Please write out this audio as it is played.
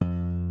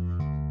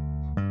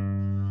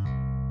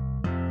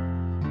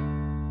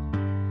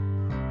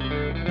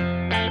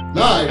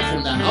Live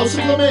from the House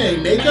of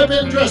LeMay Makeup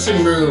and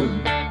Dressing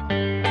Room.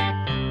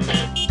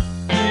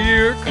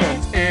 Here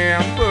comes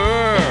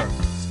Amber.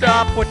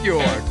 Stop what you're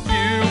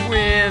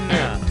doing.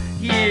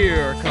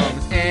 Here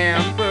comes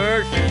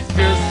Amber. She's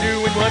just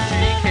doing what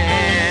she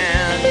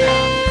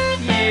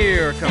can.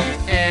 Here comes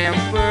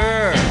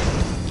Amber.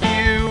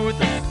 Cue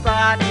the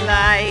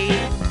spotlight.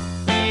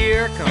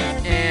 Here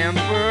comes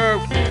Amber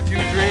with 2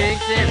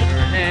 drinks in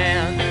her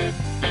hand.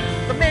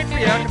 The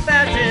matriarch of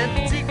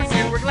fashion, secrets to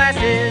her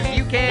glasses.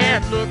 You can't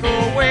look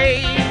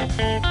away.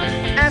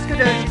 Ask her,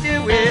 does she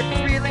do it?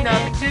 There's really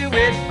nothing to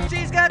it.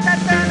 She's got that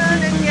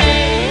feminine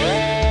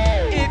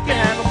game. If you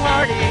have a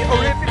party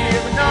or if you're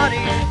feeling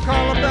naughty,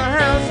 call up the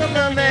House of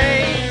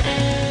LeMay.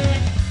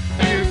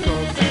 Here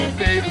comes your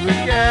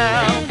favorite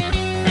gal.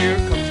 Here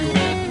comes your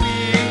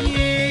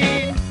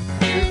queen.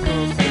 Here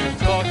comes the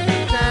talk of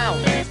the town.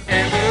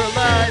 And we're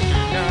live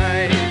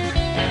tonight.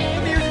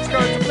 The music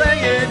starts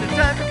playing. It's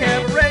time for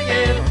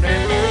cabareting on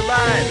Amber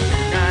Live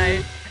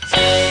tonight.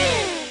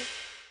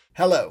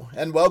 Hello,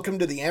 and welcome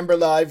to the Amber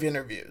Live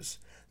interviews.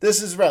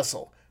 This is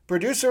Russell,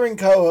 producer and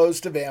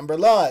co-host of Amber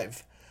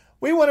Live.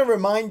 We want to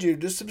remind you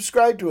to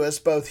subscribe to us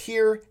both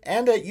here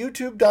and at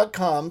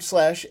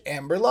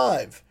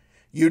youtube.com/AmberLive.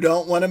 You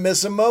don't want to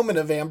miss a moment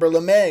of Amber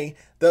LeMay,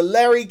 the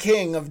Larry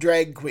King of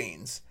drag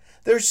queens.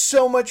 There's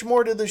so much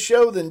more to the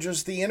show than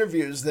just the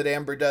interviews that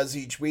Amber does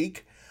each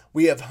week.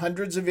 We have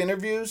hundreds of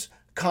interviews,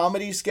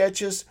 comedy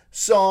sketches,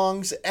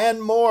 songs,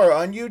 and more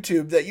on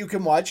YouTube that you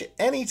can watch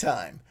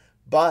anytime.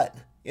 But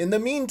in the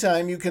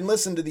meantime, you can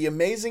listen to the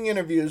amazing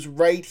interviews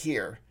right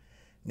here.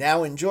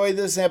 Now enjoy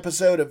this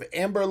episode of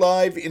Amber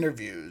Live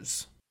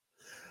Interviews.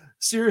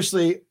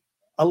 Seriously,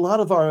 a lot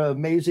of our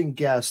amazing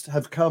guests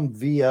have come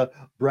via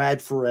Brad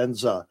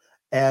Forenza.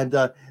 And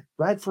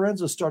Brad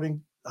Forenza is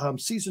starting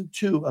season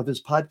 2 of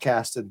his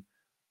podcast. And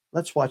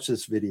let's watch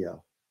this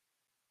video.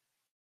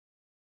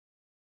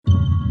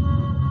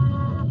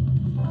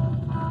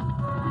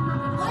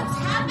 What's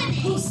happening?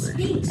 Who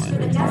speaks for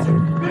the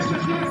desert?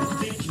 Mr. Smith,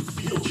 think you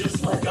feel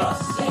just like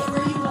us. Stay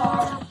where you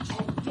are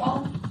and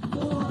don't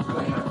move.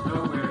 I have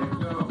nowhere to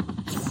go.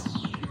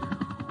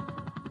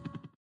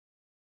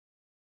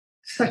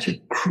 Such a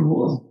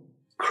cruel,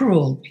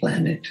 cruel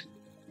planet.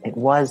 It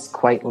was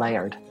quite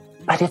layered.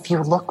 But if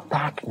you look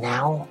back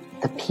now,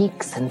 the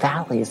peaks and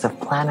valleys of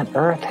planet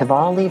Earth have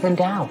all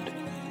evened out.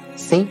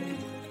 See?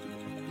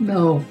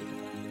 No,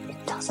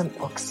 It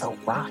doesn't look so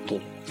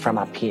rocky from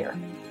up here.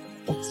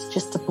 It's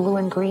just a blue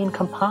and green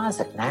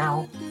composite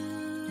now.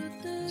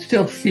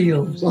 still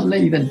feels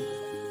uneven.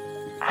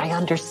 I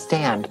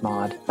understand,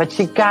 Maud, but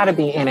you gotta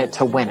be in it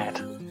to win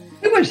it.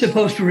 We were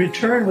supposed to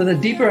return with a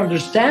deeper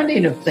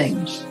understanding of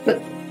things,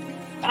 but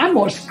I'm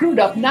more screwed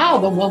up now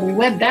than when we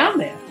went down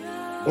there.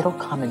 It'll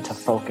come into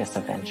focus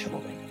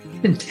eventually.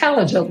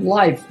 Intelligent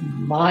life,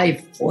 my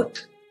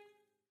foot.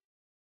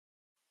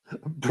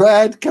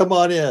 Brad, come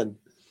on in.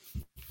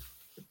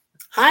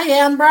 Hi,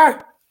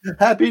 Amber.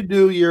 Happy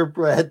New Year,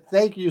 Brad.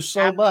 Thank you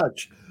so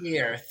much.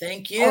 Here,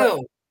 thank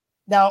you.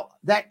 Now,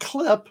 that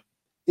clip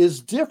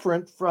is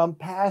different from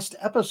past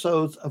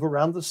episodes of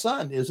Around the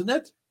Sun, isn't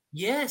it?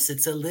 Yes,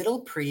 it's a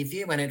little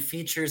preview and it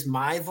features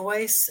my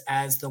voice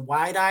as the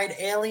wide-eyed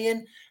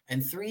alien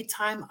and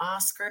 3-time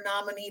Oscar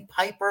nominee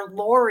Piper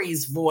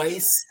Laurie's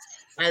voice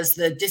as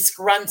the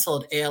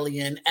disgruntled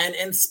alien. And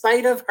in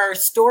spite of her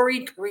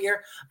storied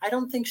career, I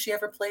don't think she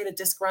ever played a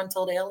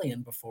disgruntled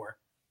alien before.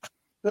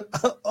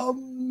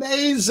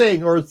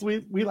 Amazing, or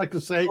we like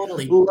to say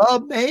Totally.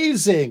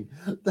 amazing.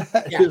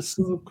 That is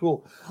so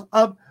cool.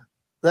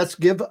 Let's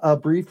give a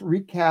brief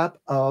recap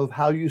of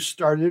how you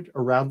started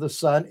Around the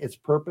Sun, its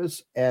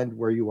purpose, and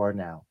where you are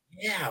now.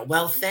 Yeah,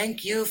 well,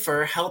 thank you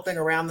for helping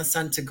Around the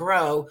Sun to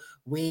grow.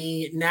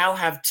 We now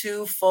have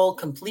 2 full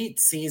complete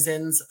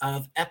seasons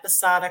of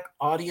episodic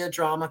audio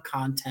drama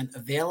content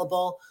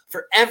available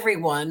for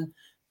everyone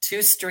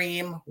to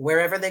stream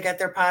wherever they get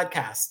their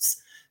podcasts.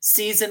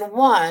 Season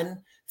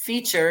 1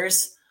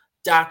 features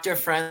Dr.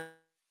 Francois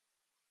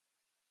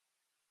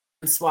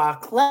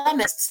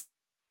Clements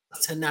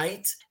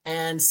tonight,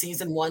 and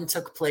season 1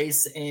 took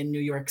place in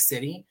New York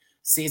City.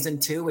 Season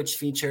 2, which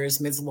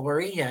features Ms.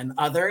 Laurie and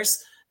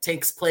others,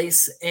 takes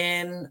place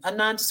in a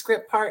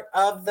nondescript part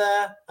of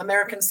the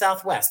American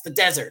Southwest, the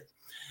desert.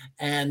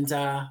 And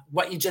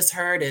what you just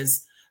heard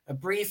is a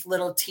brief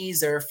little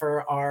teaser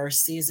for our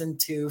season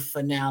 2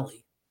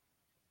 finale.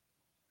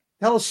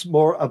 Tell us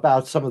more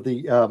about some of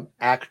the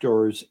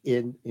actors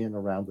in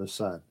Around the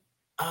Sun.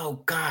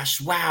 Oh,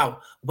 gosh. Wow.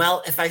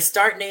 Well, if I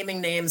start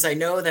naming names, I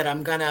know that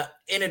I'm going to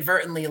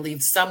inadvertently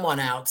leave someone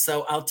out.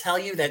 So I'll tell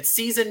you that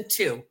season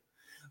 2,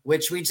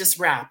 which we just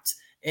wrapped,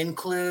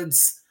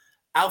 includes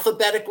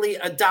alphabetically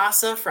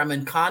Adassa from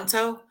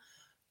Encanto,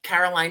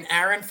 Caroline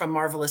Aaron from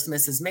Marvelous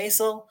Mrs.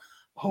 Maisel,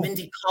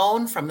 Mindy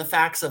Cohn from The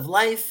Facts of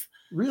Life,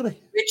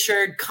 Really?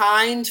 Richard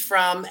Kind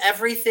from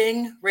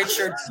Everything,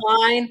 Richard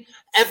Klein.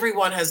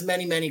 Everyone has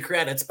many, many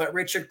credits, but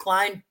Richard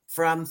Klein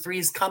from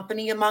Three's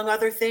Company, among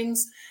other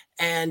things,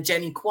 and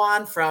Jenny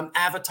Kwan from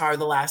Avatar: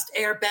 The Last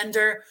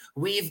Airbender.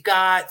 We've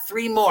got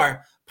 3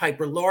 more.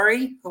 Piper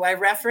Laurie, who I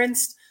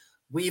referenced.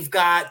 We've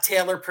got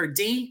Taylor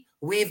Purdie.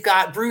 We've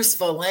got Bruce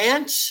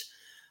Valanche,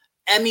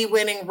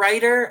 Emmy-winning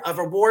writer of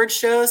award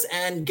shows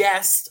and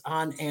guest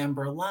on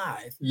Amber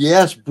Live.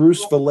 Yes,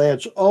 Bruce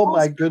Valanche. Oh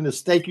my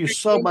goodness. Thank you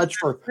so much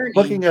for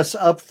hooking us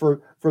up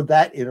for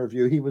that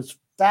interview. He was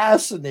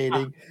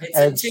fascinating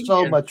and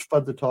so much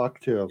fun to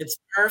talk to. It's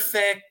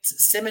perfect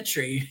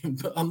symmetry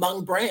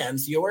among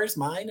brands, yours,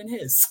 mine, and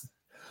his.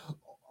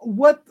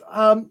 What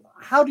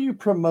how do you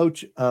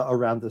promote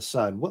Around the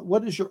Sun?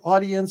 What is your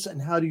audience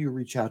and how do you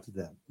reach out to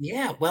them?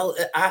 Yeah, well,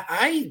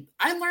 I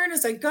learn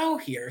as I go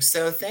here.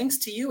 So thanks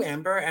to you,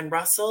 Amber and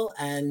Russell,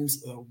 and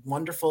a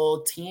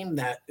wonderful team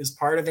that is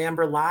part of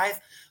Amber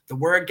Live. The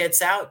word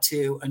gets out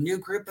to a new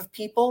group of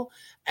people.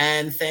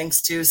 And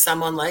thanks to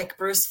someone like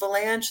Bruce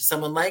Valanche,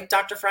 someone like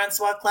Dr.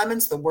 Francois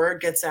Clemens, the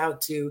word gets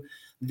out to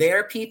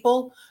their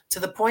people to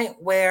the point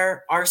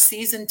where our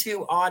season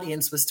 2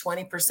 audience was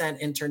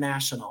 20%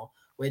 international,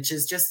 which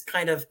is just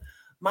kind of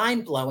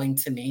mind-blowing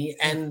to me.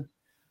 And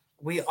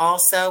we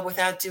also,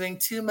 without doing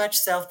too much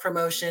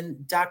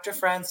self-promotion, Dr.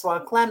 Francois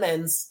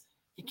Clemens,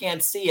 you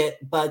can't see it,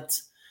 but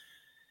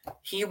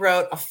he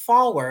wrote a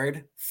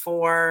foreword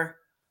for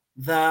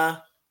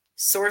the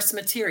source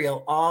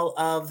material, all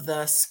of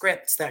the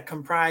scripts that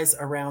comprise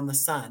Around the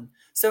Sun.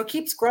 So it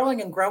keeps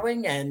growing and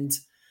growing, and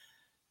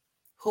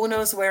who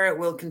knows where it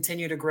will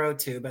continue to grow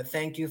to, but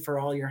thank you for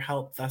all your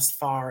help thus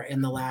far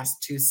in the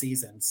last 2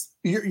 seasons.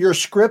 Your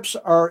scripts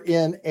are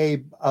in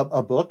a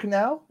book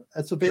now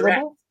that's available?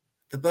 Correct.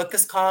 The book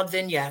is called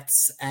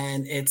Vignettes,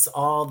 and it's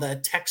all the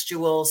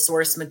textual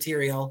source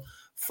material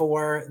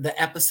for the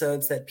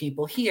episodes that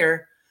people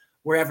hear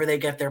wherever they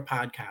get their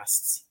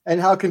podcasts.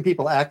 And how can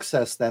people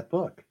access that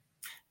book?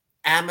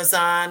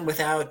 Amazon,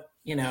 without,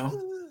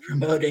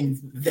 promoting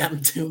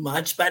them too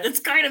much, but it's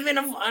kind of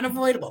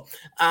unavoidable.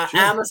 Sure.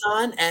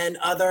 Amazon and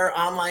other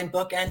online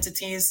book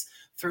entities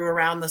through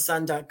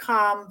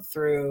aroundthesun.com,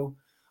 through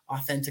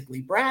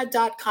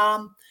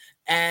authenticallybrad.com.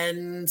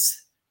 And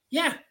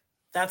yeah,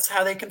 that's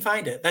how they can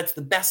find it. That's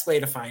the best way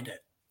to find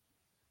it.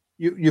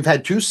 You've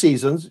had 2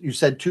 seasons. You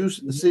said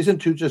season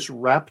 2 just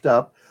wrapped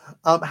up.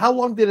 How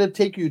long did it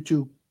take you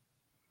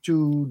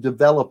to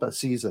develop a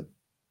season?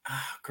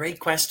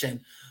 Great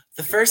question.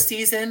 The first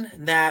season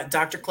that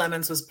Dr.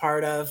 Clemens was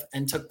part of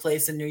and took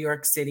place in New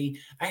York City,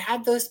 I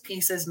had those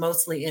pieces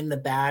mostly in the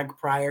bag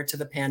prior to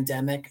the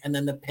pandemic. And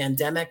then the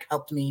pandemic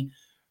helped me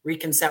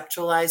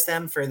reconceptualize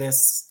them for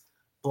this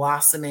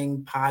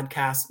blossoming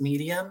podcast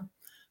medium.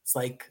 It's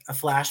like a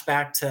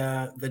flashback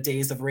to the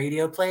days of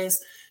radio plays.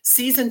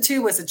 Season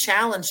 2 was a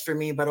challenge for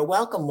me, but a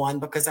welcome one,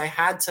 because I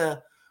had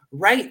to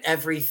write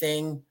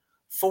everything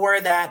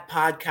for that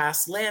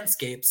podcast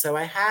landscape. So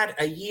I had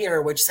a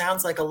year, which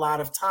sounds like a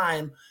lot of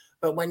time,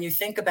 but when you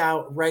think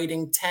about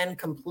writing 10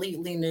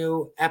 completely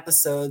new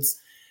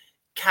episodes,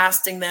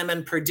 casting them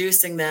and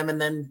producing them, and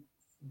then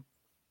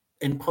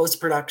in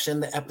post-production,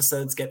 the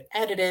episodes get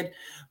edited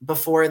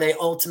before they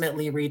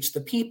ultimately reach the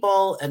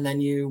people. And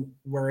then you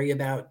worry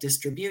about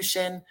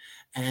distribution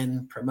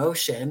and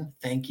promotion.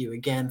 Thank you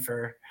again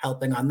for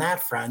helping on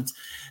that front.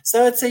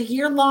 So it's a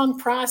year-long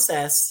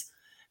process.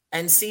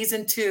 And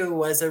season 2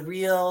 was a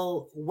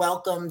real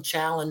welcome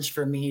challenge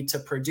for me to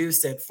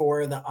produce it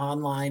for the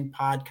online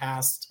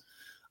podcast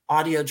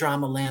audio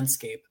drama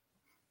landscape.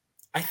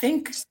 I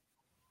think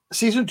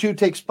season 2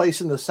 takes place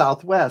in the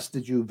Southwest.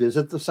 Did you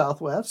visit the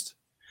Southwest?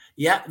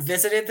 Yeah,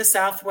 visited the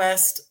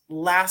Southwest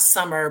last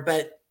summer,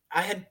 but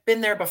I had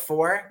been there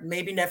before,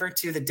 maybe never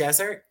to the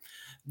desert.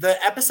 The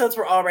episodes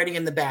were already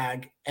in the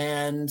bag,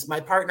 and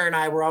my partner and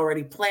I were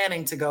already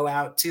planning to go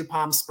out to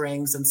Palm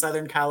Springs in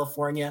Southern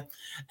California.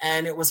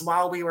 And it was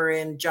while we were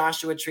in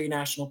Joshua Tree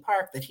National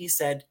Park that he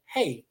said,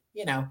 hey,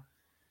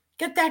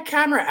 get that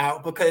camera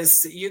out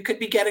because you could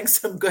be getting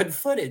some good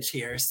footage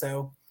here.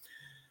 So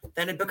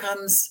then it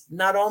becomes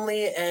not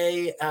only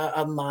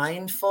a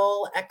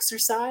mindful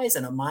exercise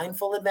and a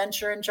mindful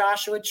adventure in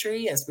Joshua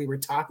Tree, as we were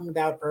talking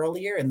about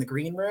earlier in the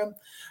green room,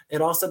 it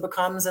also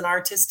becomes an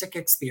artistic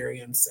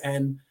experience.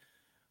 And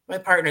my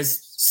partner's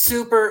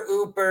super,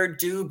 ooper,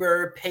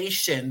 duper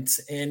patient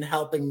in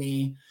helping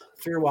me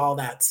through all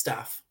that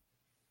stuff.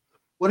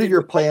 What are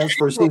your plans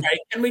for season?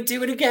 Can we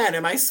do it again?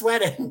 Am I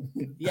sweating?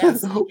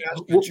 Yes.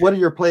 What are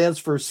your plans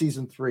for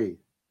season 3?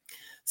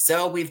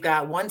 So we've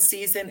got 1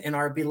 season in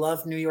our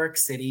beloved New York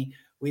City.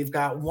 We've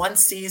got 1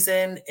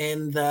 season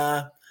in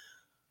the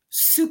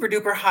super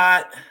duper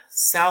hot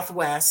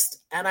Southwest.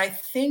 And I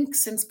think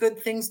since good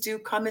things do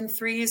come in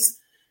 3s,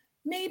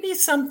 maybe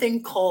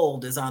something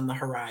cold is on the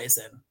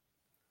horizon.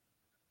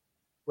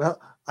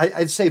 Well,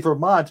 I'd say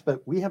Vermont,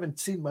 but we haven't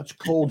seen much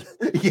cold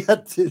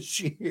yet this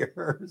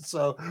year.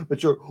 So,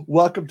 but you're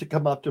welcome to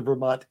come up to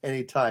Vermont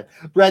anytime.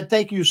 Brad,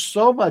 thank you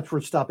so much for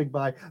stopping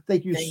by.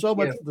 Thank you so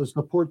much for the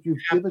support you've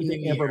given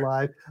to Amber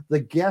Live. The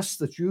guests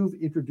that you've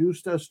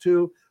introduced us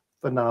to,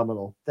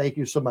 phenomenal. Thank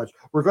you so much.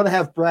 We're going to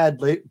have Brad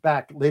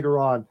back later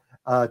on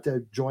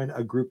to join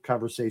a group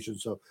conversation.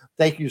 So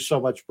thank you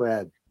so much,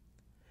 Brad.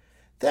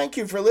 Thank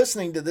you for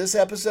listening to this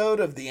episode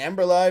of the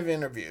Amber Live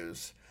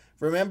Interviews.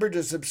 Remember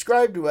to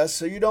subscribe to us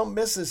so you don't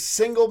miss a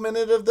single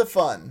minute of the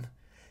fun.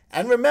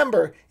 And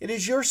remember, it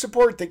is your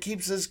support that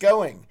keeps us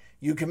going.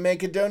 You can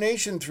make a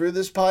donation through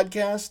this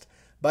podcast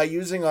by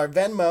using our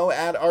Venmo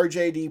at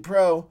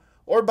RJDPro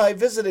or by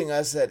visiting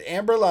us at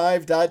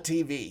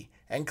amberlive.tv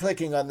and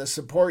clicking on the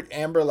Support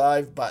Amber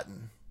Live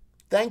button.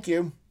 Thank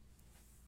you.